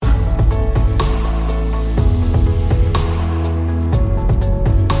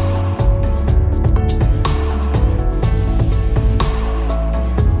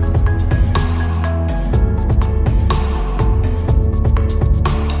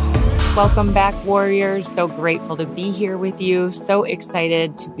Welcome back, warriors. So grateful to be here with you. So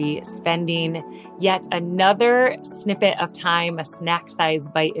excited to be spending yet another snippet of time, a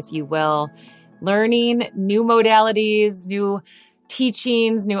snack-sized bite, if you will, learning new modalities, new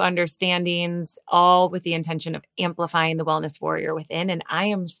teachings, new understandings, all with the intention of amplifying the wellness warrior within. And I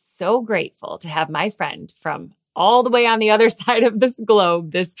am so grateful to have my friend from all the way on the other side of this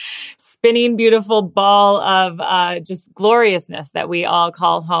globe, this spinning, beautiful ball of just gloriousness that we all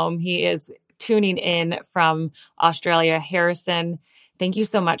call home. He is tuning in from Australia. Harrison, thank you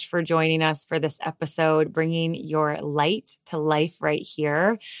so much for joining us for this episode, bringing your light to life right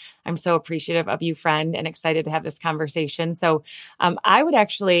here. I'm so appreciative of you, friend, and excited to have this conversation. So I would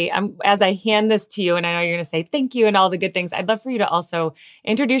actually, as I hand this to you, and I know you're going to say thank you and all the good things, I'd love for you to also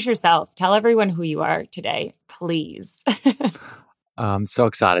introduce yourself. Tell everyone who you are today, please. I'm so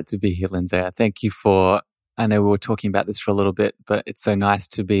excited to be here, Lindsay. Thank you I know we were talking about this for a little bit, but it's so nice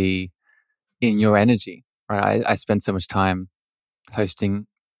to be in your energy, right? I spend so much time hosting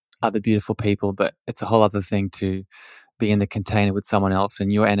other beautiful people, but it's a whole other thing to be in the container with someone else,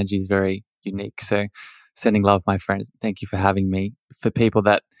 and your energy is very unique. So sending love, my friend. Thank you for having me. For people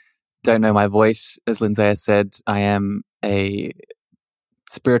that don't know my voice, as Lindsay has said, I am a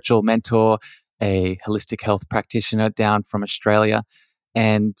spiritual mentor, a holistic health practitioner down from Australia.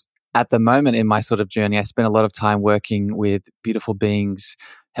 And at the moment in my sort of journey, I spend a lot of time working with beautiful beings,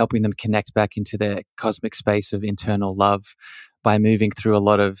 helping them connect back into their cosmic space of internal love by moving through a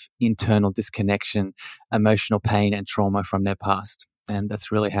lot of internal disconnection, emotional pain and trauma from their past. And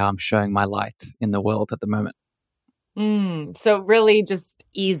that's really how I'm showing my light in the world at the moment. So really just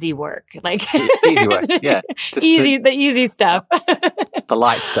easy work, like easy work. Yeah. Just the easy stuff, the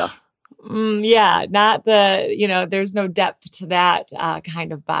light stuff. Yeah. Not there's no depth to that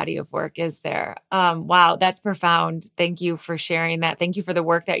kind of body of work, is there? Wow. That's profound. Thank you for sharing that. Thank you for the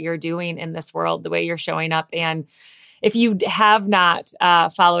work that you're doing in this world, the way you're showing up. And if you have not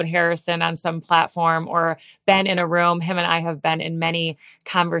followed Harrison on some platform or been in a room, him and I have been in many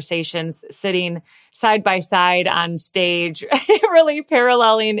conversations, sitting side by side on stage, really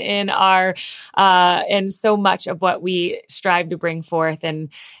paralleling in our and so much of what we strive to bring forth,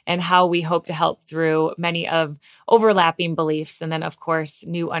 and how we hope to help through many of overlapping beliefs, and then of course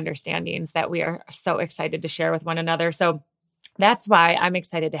new understandings that we are so excited to share with one another. So that's why I'm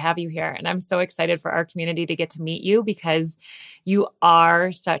excited to have you here. And I'm so excited for our community to get to meet you, because you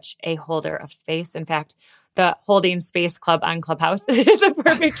are such a holder of space. In fact, the Holding Space Club on Clubhouse is a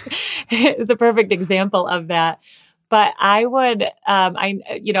perfect example of that. But I wanted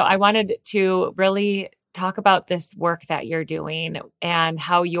to really talk about this work that you're doing and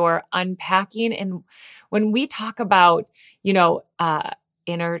how you're unpacking. And when we talk about,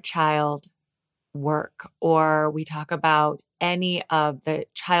 inner child work, or we talk about any of the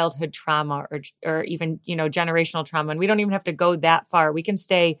childhood trauma or even, generational trauma, and we don't even have to go that far. We can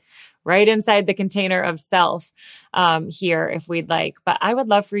stay right inside the container of self here if we'd like. But I would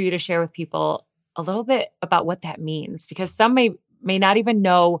love for you to share with people a little bit about what that means, because some may not even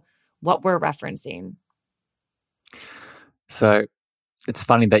know what we're referencing. So it's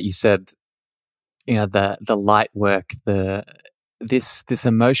funny that you said, the light work, this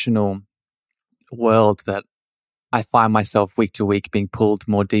emotional world that I find myself week to week being pulled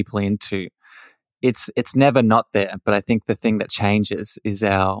more deeply into. It's never not there, but I think the thing that changes is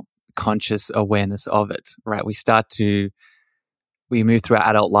our conscious awareness of it, right? We move through our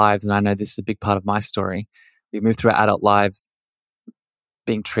adult lives, and I know this is a big part of my story. We move through our adult lives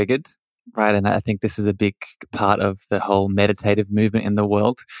being triggered, right? And I think this is a big part of the whole meditative movement in the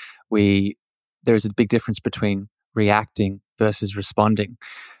world. There is a big difference between reacting versus responding.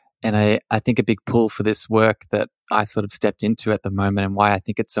 And I think a big pull for this work that I sort of stepped into at the moment, and why I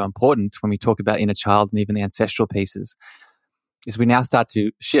think it's so important when we talk about inner child and even the ancestral pieces, is we now start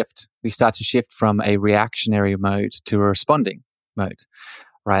to shift. We start to shift from a reactionary mode to a responding mode,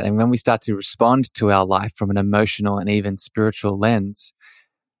 right? And when we start to respond to our life from an emotional and even spiritual lens,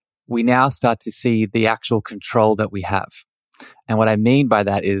 we now start to see the actual control that we have. And what I mean by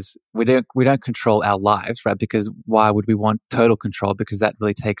that is we don't control our lives, right? Because why would we want total control? Because that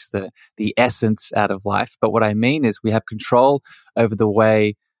really takes the essence out of life. But what I mean is we have control over the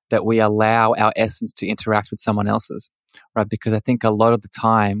way that we allow our essence to interact with someone else's, right? Because I think a lot of the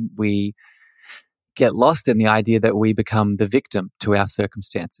time we get lost in the idea that we become the victim to our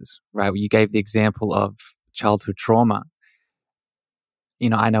circumstances, right? You gave the example of childhood trauma.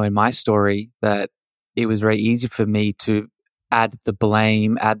 I know in my story that it was very easy for me to add the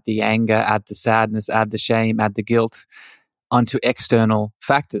blame, add the anger, add the sadness, add the shame, add the guilt onto external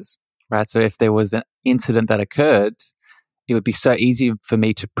factors, right? So if there was an incident that occurred it would be so easy for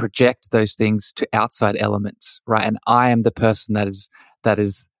me to project those things to outside elements, right? And I am the person that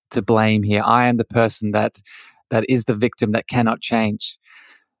is to blame here. I am the person that is the victim that cannot change.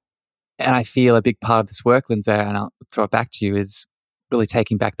 And I feel a big part of this work, Lindsay, and I'll throw it back to you, is really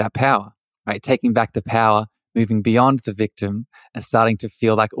taking back that power, right? Taking back the power, moving beyond the victim and starting to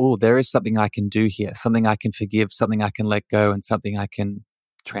feel like, oh, there is something I can do here, something I can forgive, something I can let go, and something I can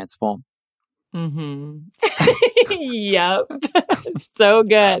transform. Mm-hmm. Yep. So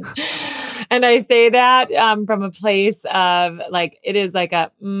good. And I say that from a place of like, it is like a,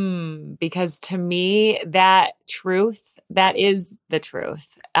 because to me, that truth, that is the truth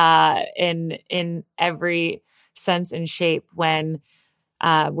in every sense and shape when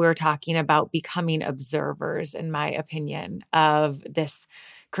we're talking about becoming observers, in my opinion, of this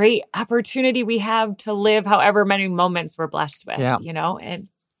great opportunity we have to live however many moments we're blessed with,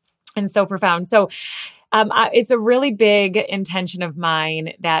 and so profound. So it's a really big intention of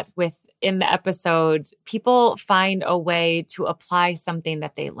mine that within the episodes, people find a way to apply something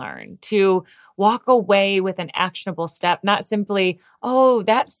that they learn, to walk away with an actionable step, not simply, oh,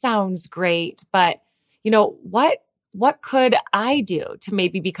 that sounds great, but what could I do to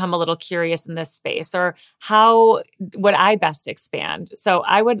maybe become a little curious in this space, or how would I best expand? So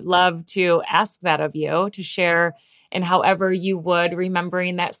I would love to ask that of you, to share in however you would,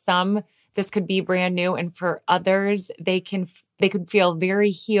 remembering that this could be brand new, and for others, they could feel very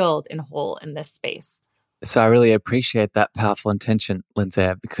healed and whole in this space. So I really appreciate that powerful intention, Lindsay,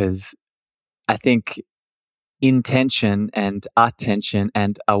 because I think intention and attention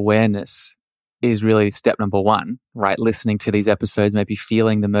and awareness is really step number one, right? Listening to these episodes, maybe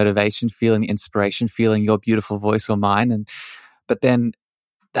feeling the motivation, feeling the inspiration, feeling your beautiful voice or mine. But then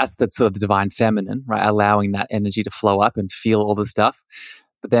that's sort of the divine feminine, right? Allowing that energy to flow up and feel all the stuff.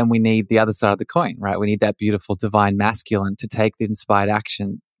 But then we need the other side of the coin, right? We need that beautiful divine masculine to take the inspired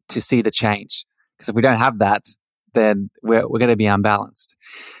action to see the change. Because if we don't have that, then we're going to be unbalanced.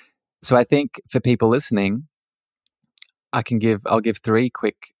 So I think for people listening, I'll give 3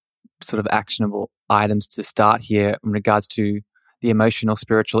 quick sort of actionable items to start here in regards to the emotional,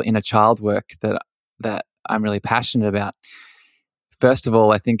 spiritual, inner child work that I'm really passionate about. First of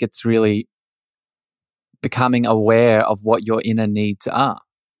all, I think it's really becoming aware of what your inner needs are,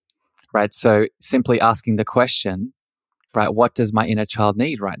 right? So simply asking the question, right, what does my inner child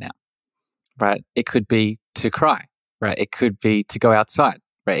need right now, right? It could be to cry, right? It could be to go outside,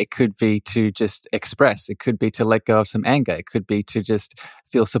 right? It could be to just express. It could be to let go of some anger. It could be to just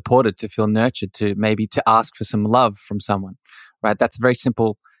feel supported, to feel nurtured, to maybe to ask for some love from someone, right? That's a very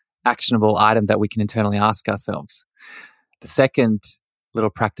simple, actionable item that we can internally ask ourselves. The second little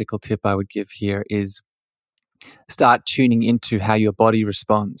practical tip I would give here is start tuning into how your body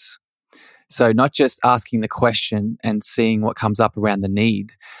responds. So not just asking the question and seeing what comes up around the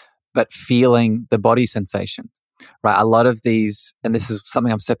need, but feeling the body sensation, right? A lot of these, and this is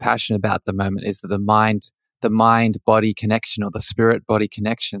something I'm so passionate about at the moment, is that the mind-body connection, or the spirit-body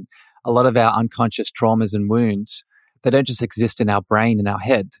connection. A lot of our unconscious traumas and wounds, they don't just exist in our brain and our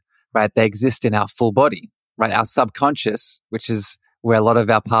head, right? They exist in our full body, right? Our subconscious, which is where a lot of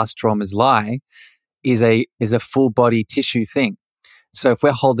our past traumas lie, is a full body tissue thing. So if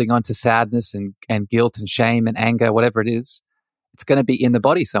we're holding on to sadness and guilt and shame and anger, whatever it is, it's going to be in the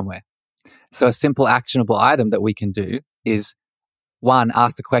body somewhere. So a simple actionable item that we can do is, 1,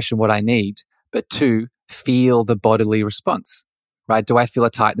 ask the question what I need, but 2, feel the bodily response, right? Do I feel a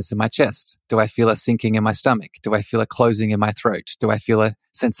tightness in my chest? Do I feel a sinking in my stomach? Do I feel a closing in my throat? Do I feel a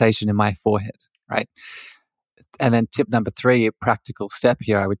sensation in my forehead, right? And then tip number 3, a practical step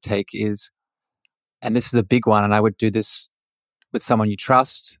here I would take is, and this is a big one, and I would do this with someone you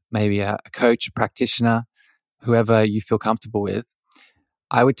trust, maybe a coach, a practitioner, whoever you feel comfortable with.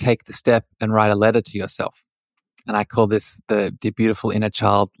 I would take the step and write a letter to yourself. And I call this the beautiful inner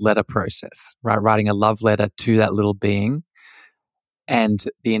child letter process, right? Writing a love letter to that little being. And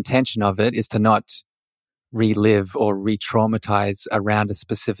the intention of it is to not relive or re-traumatize around a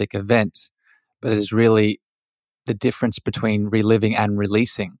specific event, but it is really the difference between reliving and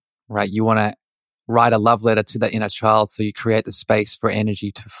releasing, right? You want to write a love letter to that inner child so you create the space for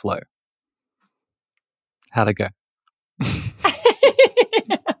energy to flow. How'd it go?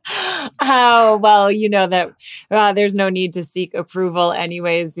 Oh, well, you know that there's no need to seek approval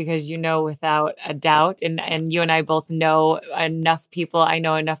anyways, because without a doubt, and you and I both know enough people. I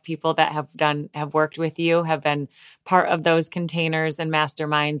know enough people that have worked with you, have been part of those containers and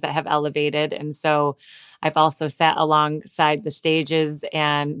masterminds that have elevated. And so I've also sat alongside the stages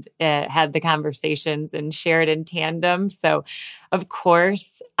and had the conversations and shared in tandem. So, of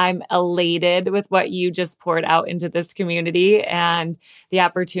course, I'm elated with what you just poured out into this community and the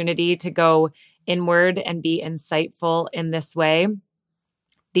opportunity to go inward and be insightful in this way.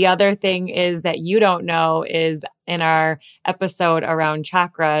 The other thing is that you don't know is in our episode around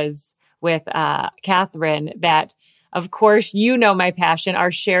chakras with Catherine, that of course, you know my passion, our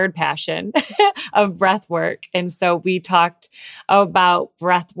shared passion of breath work. And so we talked about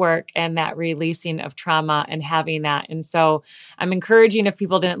breath work and that releasing of trauma and having that. And so I'm encouraging, if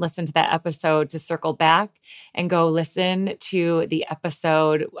people didn't listen to that episode, to circle back and go listen to the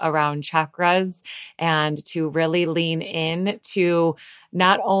episode around chakras and to really lean in to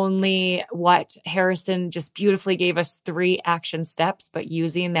not only what Harrison just beautifully gave us 3 action steps, but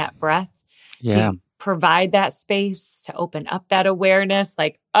using that breath to provide that space to open up that awareness.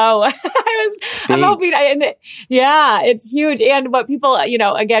 Like, oh, I'm hoping, it's huge. And what people,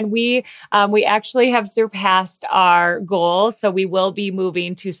 again, we actually have surpassed our goal. So we will be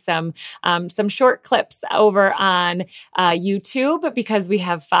moving to some short clips over on YouTube, because we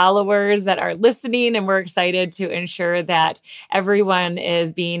have followers that are listening, and we're excited to ensure that everyone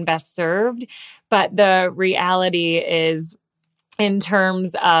is being best served. But the reality is, in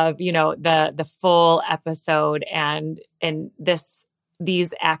terms of, the full episode and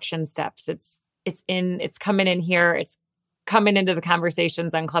these action steps, it's coming in here. It's coming into the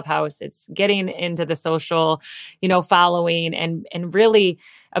conversations on Clubhouse. It's getting into the social, following and really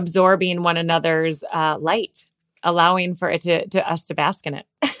absorbing one another's light, allowing for it to us to bask in it.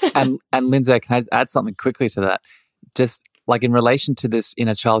 and Lindsay, can I just add something quickly to that? Just like in relation to this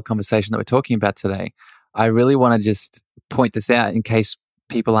inner child conversation that we're talking about today, I really want to just point this out in case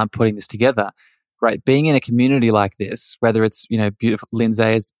people aren't putting this together, right? Being in a community like this, whether it's, beautiful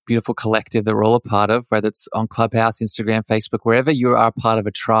Lindsay's beautiful collective that we're all a part of, whether it's on Clubhouse, Instagram, Facebook, wherever you are part of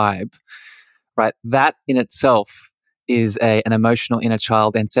a tribe, right? That in itself is an emotional inner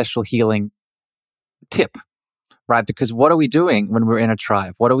child ancestral healing tip, right? Because what are we doing when we're in a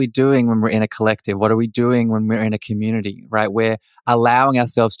tribe? What are we doing when we're in a collective? What are we doing when we're in a community, right? We're allowing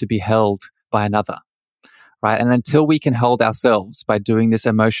ourselves to be held by another. Right. And until we can hold ourselves by doing this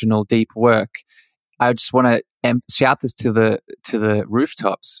emotional, deep work, I just want to shout this to the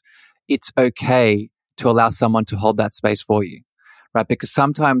rooftops. It's okay to allow someone to hold that space for you. Right. Because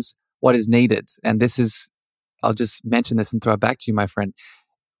sometimes what is needed, and this is, I'll just mention this and throw it back to you, my friend.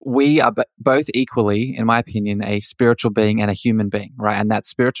 We are both equally, in my opinion, a spiritual being and a human being. Right. And that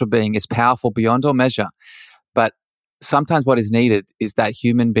spiritual being is powerful beyond all measure. But sometimes what is needed is that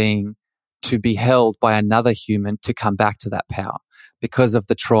human being to be held by another human to come back to that power because of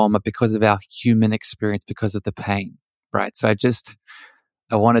the trauma, because of our human experience, because of the pain, right? So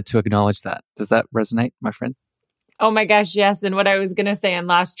I wanted to acknowledge that. Does that resonate, my friend? Oh my gosh, yes. And what I was going to say and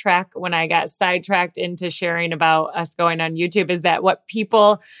lost track when I got sidetracked into sharing about us going on YouTube is that what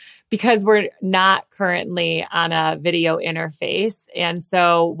people, because we're not currently on a video interface. And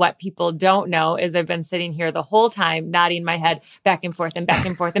so what people don't know is I've been sitting here the whole time, nodding my head back and forth and back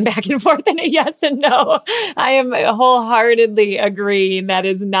and forth and back and forth and a yes and no. I am wholeheartedly agreeing that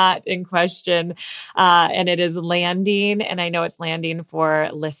is not in question. And it is landing. And I know it's landing for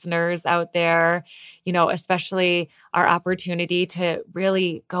listeners out there, especially our opportunity to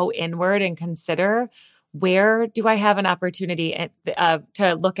really go inward and consider, where do I have an opportunity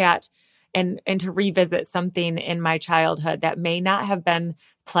to look at and to revisit something in my childhood that may not have been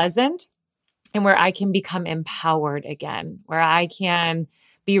pleasant, and where I can become empowered again, where I can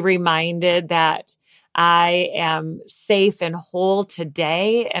be reminded that I am safe and whole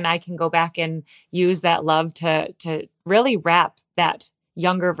today, and I can go back and use that love to really wrap that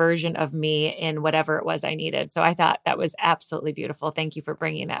younger version of me in whatever it was I needed. So I thought that was absolutely beautiful. Thank you for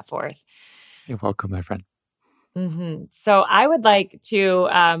bringing that forth. You're welcome, my friend. Mm-hmm. So I would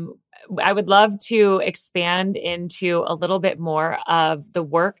love to expand into a little bit more of the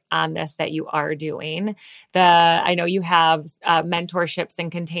work on this that you are doing. I know you have mentorships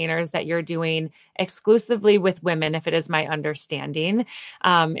and containers that you're doing exclusively with women, if it is my understanding.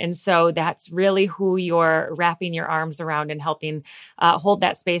 And so that's really who you're wrapping your arms around and helping hold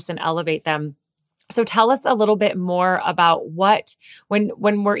that space and elevate them. So tell us a little bit more about when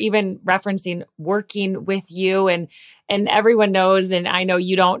we're even referencing working with you, and everyone knows, and I know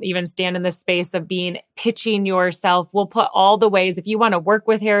you don't even stand in the space of pitching yourself. We'll put all the ways, if you want to work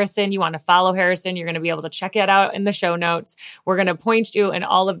with Harrison, you want to follow Harrison, you're going to be able to check it out in the show notes. We're going to point you in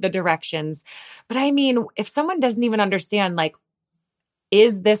all of the directions. But I mean, if someone doesn't even understand, like,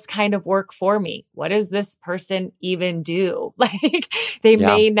 is this kind of work for me? What does this person even do? Like they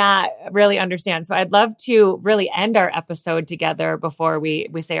may not really understand. So I'd love to really end our episode together before we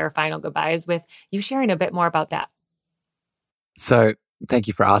say our final goodbyes with you sharing a bit more about that. So thank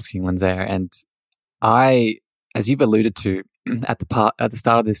you for asking, Lindsay. And I, as you've alluded to at the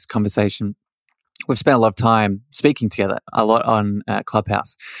start of this conversation, we've spent a lot of time speaking together, a lot on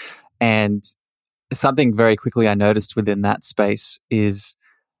Clubhouse. And something very quickly I noticed within that space is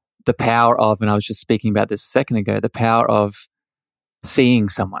the power of, and I was just speaking about this a second ago, the power of seeing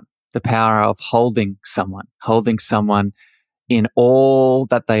someone, the power of holding someone in all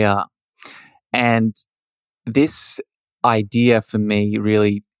that they are. And this idea for me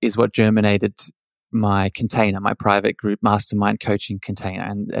really is what germinated my container, my private group mastermind coaching container.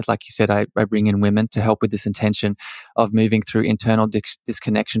 And like you said, I bring in women to help with this intention of moving through internal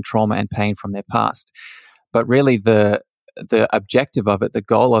disconnection, trauma, and pain from their past. But really the objective of it, the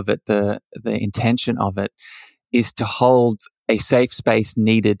goal of it, the intention of it is to hold a safe space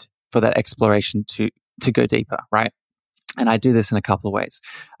needed for that exploration to go deeper, right? And I do this in a couple of ways.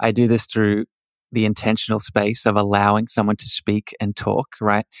 I do this through the intentional space of allowing someone to speak and talk,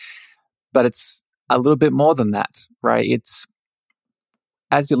 right? But it's a little bit more than that, right? It's,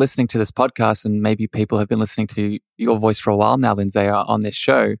 as you're listening to this podcast, and maybe people have been listening to your voice for a while now, Lindsay, on this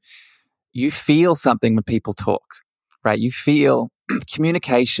show, you feel something when people talk, right? You feel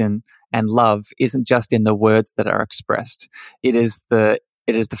communication and love isn't just in the words that are expressed. It is the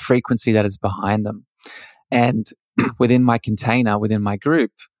frequency that is behind them. And within my container, within my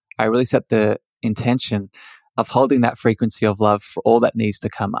group, I really set the intention of holding that frequency of love for all that needs to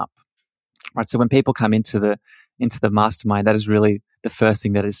come up. Right. So when people come into the mastermind, that is really the first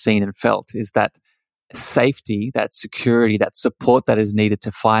thing that is seen and felt, is that safety, that security, that support that is needed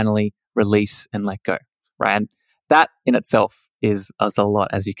to finally release and let go. Right. And that in itself is a lot,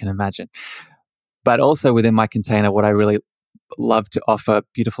 as you can imagine. But also within my container, what I really love to offer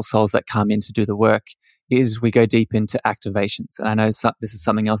beautiful souls that come in to do the work is we go deep into activations. And I know this is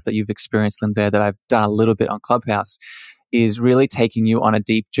something else that you've experienced, Lindsay, that I've done a little bit on Clubhouse, is really taking you on a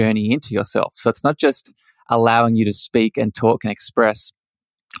deep journey into yourself. So it's not just allowing you to speak and talk and express,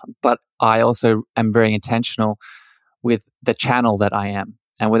 but I also am very intentional with the channel that I am.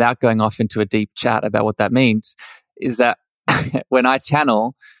 And without going off into a deep chat about what that means, is that when I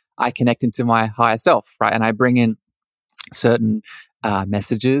channel, I connect into my higher self, right? And I bring in certain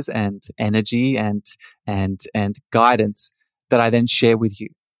messages and energy and guidance that I then share with you,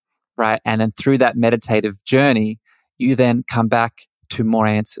 right? And then through that meditative journey, you then come back to more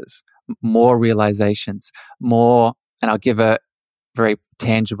answers, more realizations, more, and I'll give a very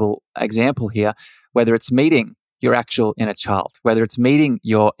tangible example here, whether it's meeting your actual inner child, whether it's meeting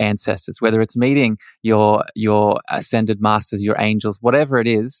your ancestors, whether it's meeting your ascended masters, your angels, whatever it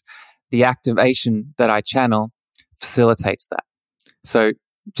is, the activation that I channel facilitates that. So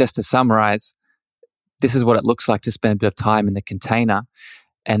just to summarize, this is what it looks like to spend a bit of time in the container,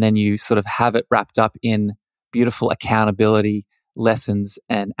 and then you sort of have it wrapped up in beautiful accountability lessons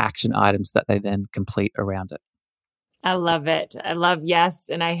and action items that they then complete around it. I love it. Yes.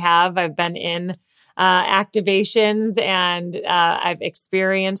 And I've been in activations and I've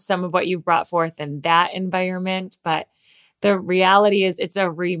experienced some of what you've brought forth in that environment. But the reality is it's a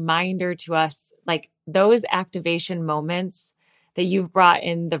reminder to us, like those activation moments that you've brought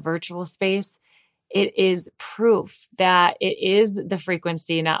in the virtual space, it is proof that it is the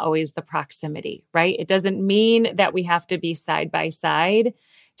frequency, not always the proximity, right? It doesn't mean that we have to be side by side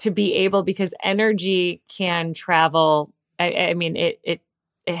to be able, because energy can travel. I mean, it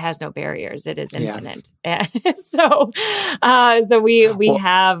has no barriers. It is infinite. Yes. So we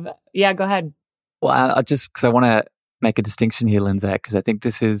have, go ahead. Well, I just, because I want to make a distinction here, Lindsay, because I think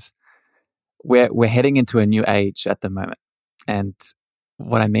this is, we're heading into a new age at the moment. And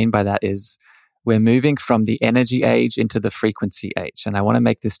what I mean by that is we're moving from the energy age into the frequency age. And I want to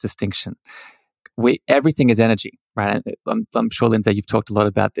make this distinction. Everything is energy, right? I'm sure, Lindsay, you've talked a lot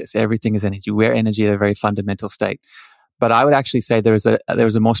about this. Everything is energy. We're energy at a very fundamental state. But I would actually say there is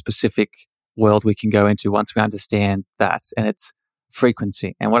a more specific world we can go into once we understand that, and it's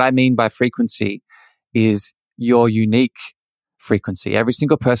frequency. And what I mean by frequency is your unique frequency. Every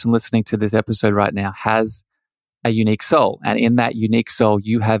single person listening to this episode right now has a unique soul. And in that unique soul,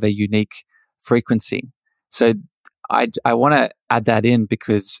 you have a unique frequency. So I want to add that in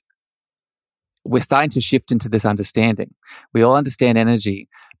because we're starting to shift into this understanding. We all understand energy,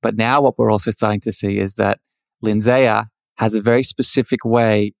 but now what we're also starting to see is that Lindsaya has a very specific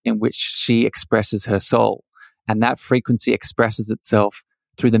way in which she expresses her soul. And that frequency expresses itself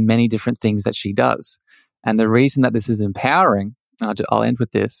through the many different things that she does. And the reason that this is empowering I'll end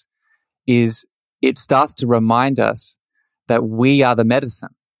with this, is it starts to remind us that we are the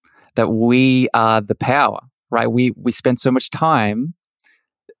medicine, that we are the power, right? We spend so much time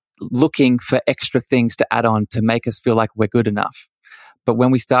looking for extra things to add on to make us feel like we're good enough. But when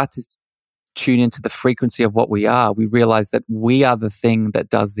we start to tune into the frequency of what we are, we realize that we are the thing that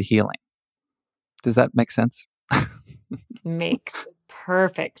does the healing. Does that make sense? Makes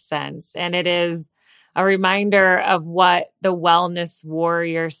perfect sense. And it is a reminder of what the wellness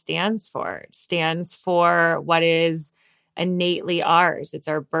warrior stands for. It stands for what is innately ours. It's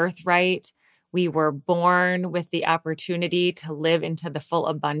our birthright. We were born with the opportunity to live into the full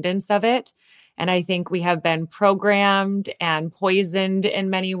abundance of it. And I think we have been programmed and poisoned in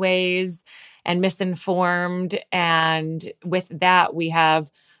many ways and misinformed. And with that, we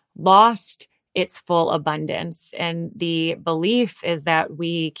have lost its full abundance. And the belief is that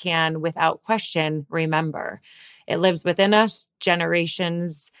we can, without question, remember. It lives within us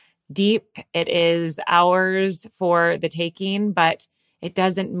generations deep. It is ours for the taking, but it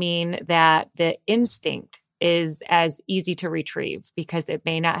doesn't mean that the instinct is as easy to retrieve because it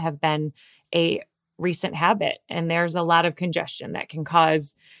may not have been a recent habit. And there's a lot of congestion that can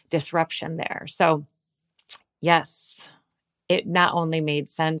cause disruption there. So yes, it not only made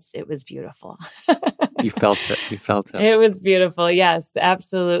sense, it was beautiful. You felt it. You felt it. It was beautiful. Yes,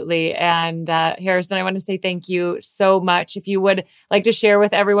 absolutely. And Harrison, I want to say thank you so much. If you would like to share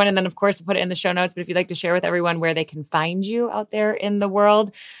with everyone, and then of course we'll put it in the show notes, but if you'd like to share with everyone where they can find you out there in the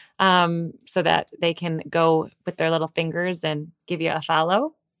world, so that they can go with their little fingers and give you a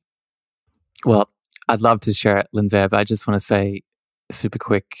follow. Well, I'd love to share it, Lindsay, but I just want to say super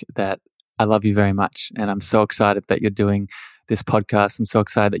quick that I love you very much. And I'm so excited that you're doing this podcast. I'm so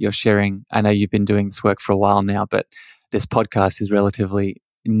excited that you're sharing. I know you've been doing this work for a while now, but this podcast is relatively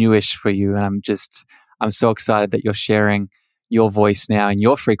newish for you. And I'm so excited that you're sharing your voice now and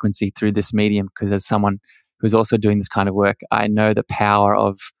your frequency through this medium, because as someone who's also doing this kind of work, I know the power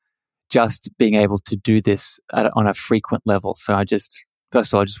of just being able to do this on a frequent level. So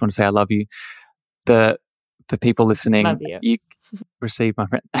first of all, I just want to say I love you. For people listening, love you receive my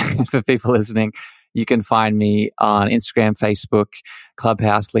friend. For people listening, you can find me on Instagram, Facebook,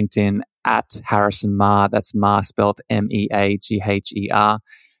 Clubhouse, LinkedIn at Harrison Meagher. That's Meagher spelled Meagher.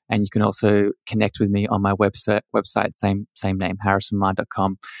 And you can also connect with me on my website, same name,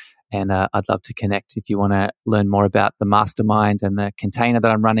 harrisonmeagher.com. And I'd love to connect. If you want to learn more about the mastermind and the container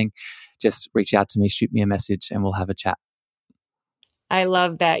that I'm running, just reach out to me, shoot me a message, and we'll have a chat. I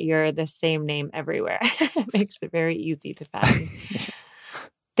love that you're the same name everywhere. It makes it very easy to find.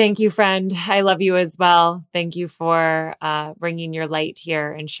 Thank you, friend. I love you as well. Thank you for bringing your light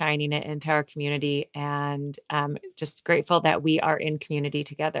here and shining it into our community. And just grateful that we are in community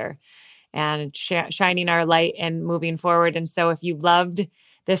together and shining our light and moving forward. And so if you loved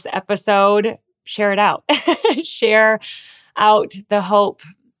this episode, share it out. Share out the hope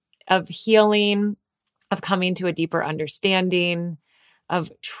of healing, of coming to a deeper understanding, of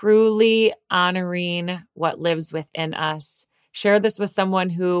truly honoring what lives within us. Share this with someone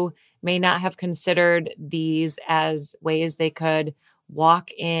who may not have considered these as ways they could walk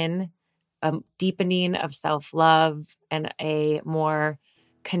in a deepening of self-love and a more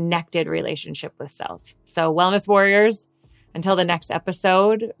connected relationship with self. So Wellness Warriors, until the next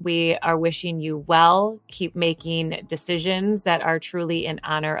episode, we are wishing you well. Keep making decisions that are truly in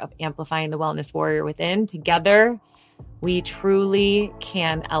honor of amplifying the wellness warrior within. Together, we truly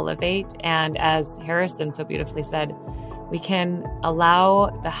can elevate. And as Harrison so beautifully said, we can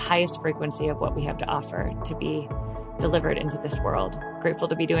allow the highest frequency of what we have to offer to be delivered into this world. Grateful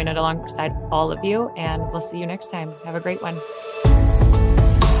to be doing it alongside all of you. And we'll see you next time. Have a great one.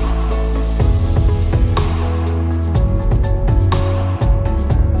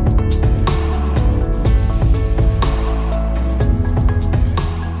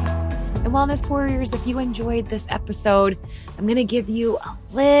 Wellness Warriors, if you enjoyed this episode, I'm going to give you a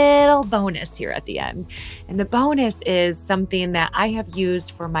little bonus here at the end. And the bonus is something that I have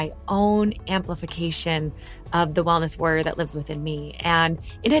used for my own amplification of the wellness warrior that lives within me. And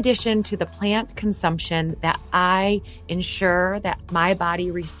in addition to the plant consumption that I ensure that my body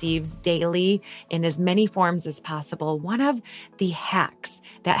receives daily in as many forms as possible, one of the hacks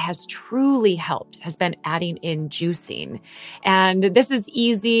that has truly helped has been adding in juicing. And this is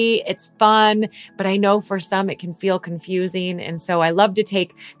easy, it's fun, but I know for some it can feel confusing. And so I love to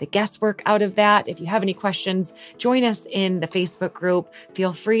take the guesswork out of that. If you have any questions, join us in the Facebook group.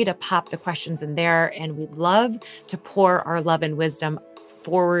 Feel free to pop the questions in there, and we'd love to pour our love and wisdom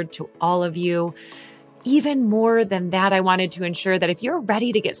forward to all of you. even more than that, I wanted to ensure that if you're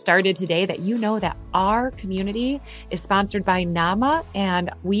ready to get started today, that you know that our community is sponsored by Nama, and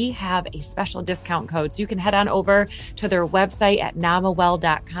we have a special discount code. So you can head on over to their website at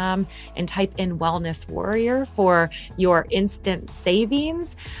namawell.com and type in Wellness Warrior for your instant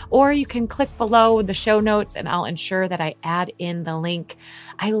savings, or you can click below the show notes and I'll ensure that I add in the link.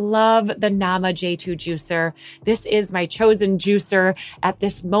 I love the Nama J2 juicer. This is my chosen juicer at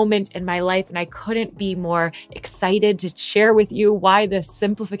this moment in my life, and I couldn't be more excited to share with you why this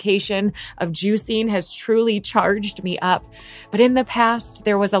simplification of juicing has truly charged me up. But in the past,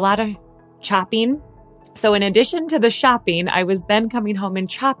 there was a lot of chopping. So in addition to the shopping, I was then coming home and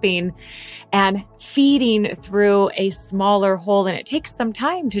chopping and feeding through a smaller hole. And it takes some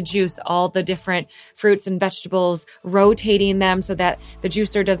time to juice all the different fruits and vegetables, rotating them so that the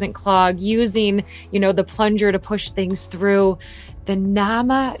juicer doesn't clog, using, the plunger to push things through. The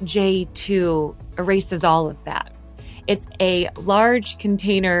Nama J2 erases all of that. It's a large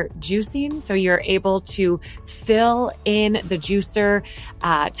container juicing, so you're able to fill in the juicer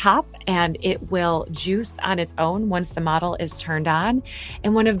top and it will juice on its own once the model is turned on.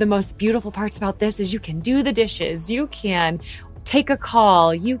 And one of the most beautiful parts about this is you can do the dishes, you can take a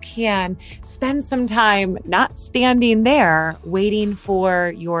call, you can spend some time not standing there waiting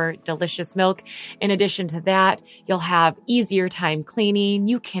for your delicious milk. In addition to that, you'll have easier time cleaning.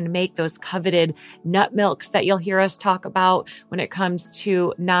 You can make those coveted nut milks that you'll hear us talk about when it comes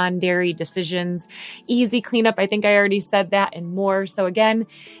to non-dairy decisions. Easy cleanup, I think I already said that, and more. So again,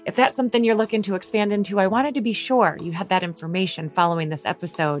 if that's something you're looking to expand into, I wanted to be sure you had that information following this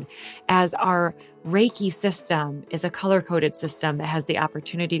episode, as our Reiki system is a color-coded system that has the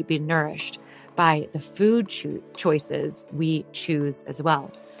opportunity to be nourished by the food choices we choose as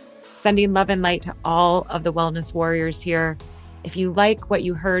well. Sending love and light to all of the wellness warriors here. If you like what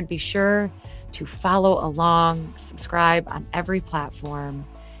you heard, be sure to follow along, subscribe on every platform.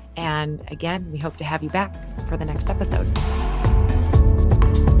 And again, we hope to have you back for the next episode.